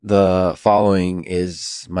The following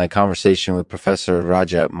is my conversation with Professor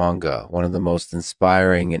Rajat Monga, one of the most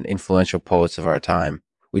inspiring and influential poets of our time.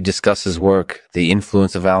 We discuss his work, the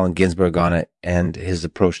influence of Allen Ginsberg on it, and his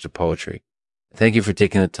approach to poetry. Thank you for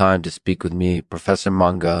taking the time to speak with me, Professor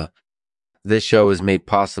Monga. This show is made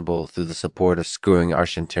possible through the support of Screwing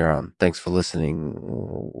Arshantiram. Thanks for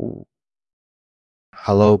listening.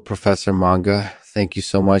 Hello, Professor Monga. Thank you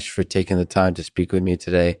so much for taking the time to speak with me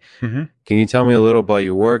today. Can you tell me a little about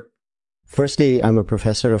your work? Firstly, I'm a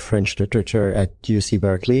professor of French literature at UC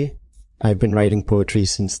Berkeley. I've been writing poetry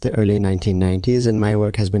since the early 1990s, and my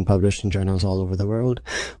work has been published in journals all over the world.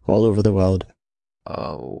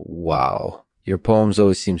 Oh, wow. Your poems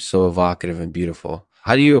always seem so evocative and beautiful.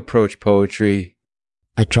 How do you approach poetry?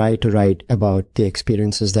 I try to write about the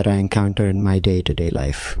experiences that I encounter in my day-to-day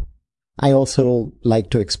life. I also like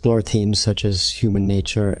to explore themes such as human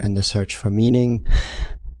nature and the search for meaning.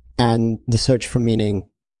 That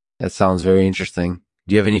sounds very interesting.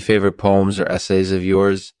 Do you have any favorite poems or essays of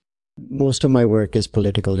yours? Most of my work is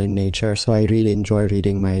political in nature, so I really enjoy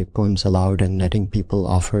reading my poems aloud and letting people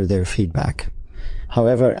offer their feedback.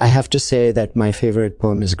 However, I have to say that my favorite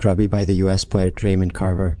poem is Grubby by the US poet Raymond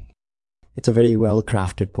Carver. It's a very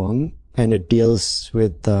well-crafted poem, and it deals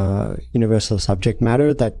with the universal subject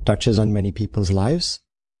matter that touches on many people's lives.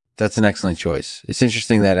 That's an excellent choice. It's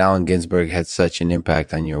interesting that Allen Ginsberg had such an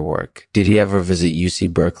impact on your work. Did he ever visit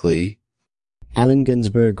UC Berkeley? Allen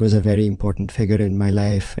Ginsberg was a very important figure in my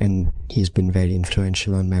life, and he's been very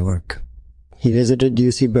influential on my work. He visited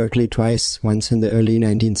UC Berkeley twice, once in the early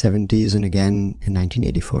 1970s and again in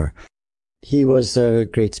 1984. He was a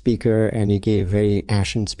great speaker, and he gave very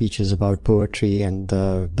ashen speeches about poetry and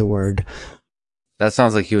the word. That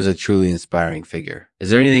sounds like he was a truly inspiring figure. Is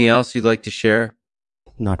there anything else you'd like to share?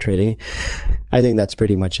 Not really. I think that's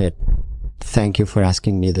pretty much it. Thank you for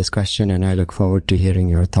asking me this question, and I look forward to hearing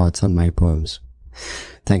your thoughts on my poems.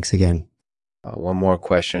 Thanks again. One more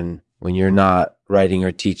question. When you're not writing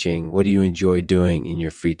or teaching, what do you enjoy doing in your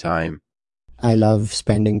free time? I love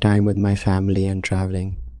spending time with my family and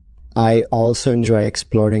traveling. I also enjoy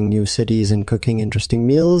exploring new cities and cooking interesting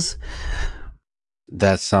meals.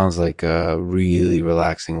 That sounds like a really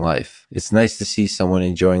relaxing life. It's nice to see someone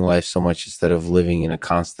enjoying life so much instead of living in a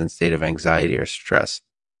constant state of anxiety or stress.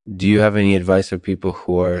 Do you have any advice for people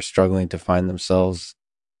who are struggling to find themselves?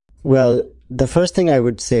 Well, the first thing I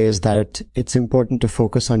would say is that it's important to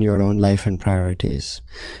focus on your own life and priorities.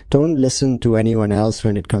 Don't listen to anyone else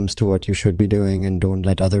when it comes to what you should be doing, and don't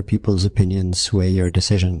let other people's opinions sway your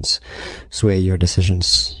decisions.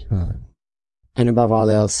 And above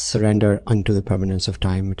all else, surrender unto the permanence of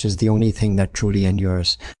time, which is the only thing that truly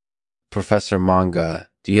endures. Professor Monga,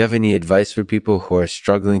 do you have any advice for people who are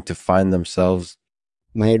struggling to find themselves?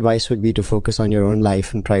 My advice would be to focus on your own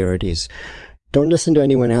life and priorities. Don't listen to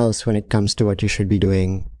anyone else when it comes to what you should be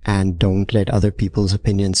doing, and don't let other people's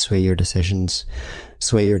opinions sway your decisions.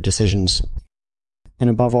 And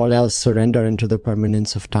above all else, surrender into the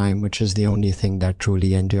permanence of time, which is the only thing that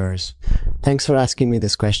truly endures. Thanks for asking me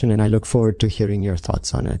this question, and I look forward to hearing your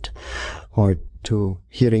thoughts on it.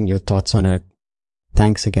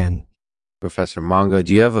 Thanks again. Professor Monga,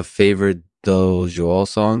 do you have a favorite Do Joel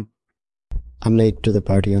song? I'm late to the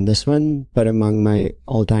party on this one, but among my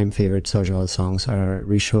all-time favorite Sojourn songs are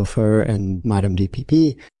Rechauffeur and Madame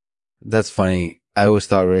DPP. That's funny. I always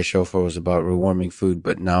thought Rechauffeur was about rewarming food,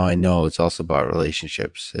 but now I know it's also about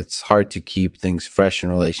relationships. It's hard to keep things fresh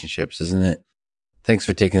in relationships, isn't it? Thanks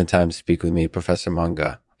for taking the time to speak with me, Professor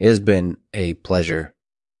Monga. It has been a pleasure.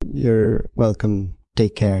 You're welcome.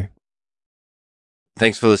 Take care.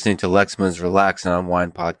 Thanks for listening to Lexman's Relax and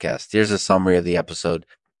Unwind podcast. Here's a summary of the episode.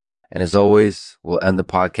 And as always, we'll end the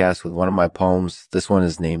podcast with one of my poems. This one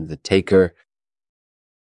is named The Taker.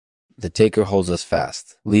 The taker holds us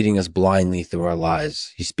fast, leading us blindly through our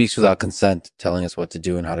lives. He speaks without consent, telling us what to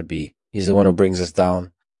do and how to be. He's the one who brings us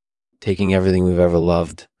down, taking everything we've ever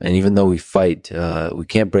loved. And even though we fight, we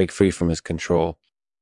can't break free from his control.